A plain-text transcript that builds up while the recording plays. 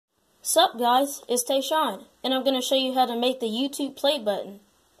Sup guys, it's Tayshawn, and I'm going to show you how to make the YouTube play button.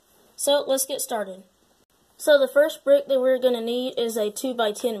 So let's get started. So the first brick that we're going to need is a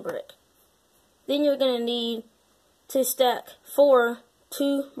 2x10 brick. Then you're going to need to stack 4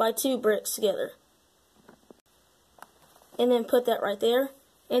 2x2 bricks together. And then put that right there.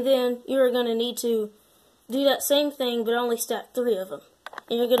 And then you're going to need to do that same thing but only stack 3 of them.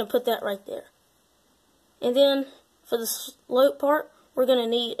 And you're going to put that right there. And then for the slope part, we're going to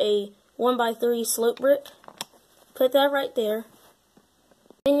need a 1x3 slope brick. Put that right there.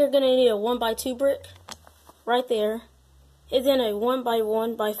 Then you're going to need a 1x2 brick right there. And then a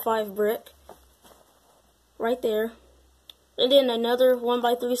 1x1x5 brick right there. And then another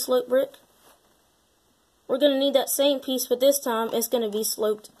 1x3 slope brick. We're going to need that same piece, but this time it's going to be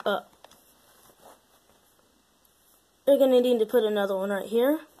sloped up. You're going to need to put another one right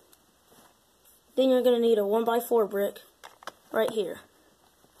here. Then you're going to need a 1x4 brick right here.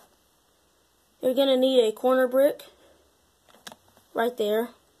 You're going to need a corner brick right there.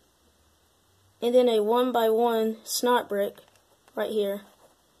 And then a 1x1 snot brick right here.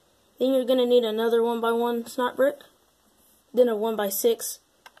 Then you're going to need another 1x1 snot brick. Then a 1x6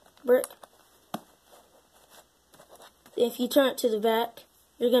 brick. If you turn it to the back,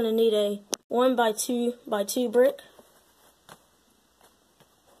 you're going to need a 1x2x2 brick.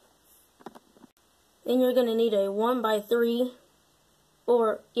 Then you're going to need a 1x3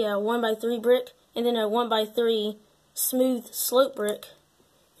 brick, and then a 1x3 smooth slope brick.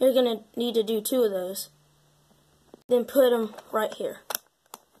 You're going to need to do 2 of those. Then put them right here.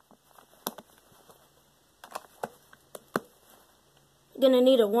 You're going to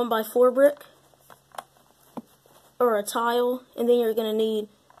need a 1x4 brick or a tile, and then you're going to need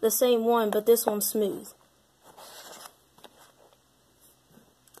the same one, but this one's smooth.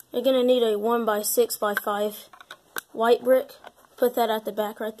 You're going to need a 1x6x5 white brick. Put that at the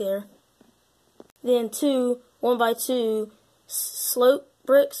back right there. Then 2 1x2 slope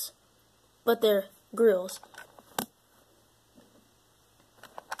bricks, but they're grills.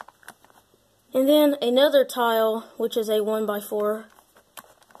 And then another tile, which is a 1x4.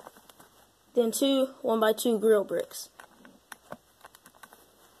 Then 2 1x2 grill bricks.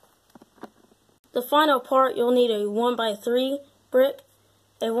 The final part, you'll need a 1x3 brick,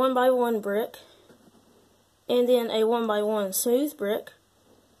 a 1x1 brick, and then a 1x1 smooth brick.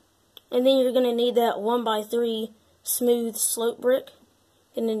 And then you're going to need that 1x3 smooth slope brick.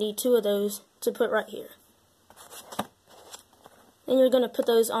 You're going to need 2 of those to put right here. Then you're going to put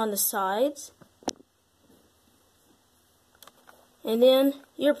those on the sides. And then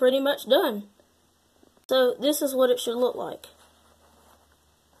you're pretty much done. So this is what it should look like.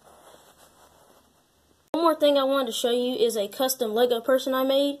 One more thing I wanted to show you is a custom Lego person I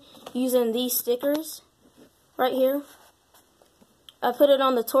made using these stickers right here. I put it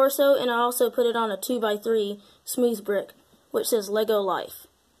on the torso, and I also put it on a 2x3 smooth brick, which says Lego Life.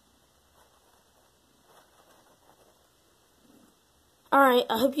 Alright,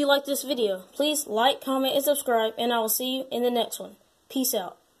 I hope you liked this video. Please like, comment, and subscribe, and I will see you in the next one. Peace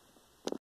out.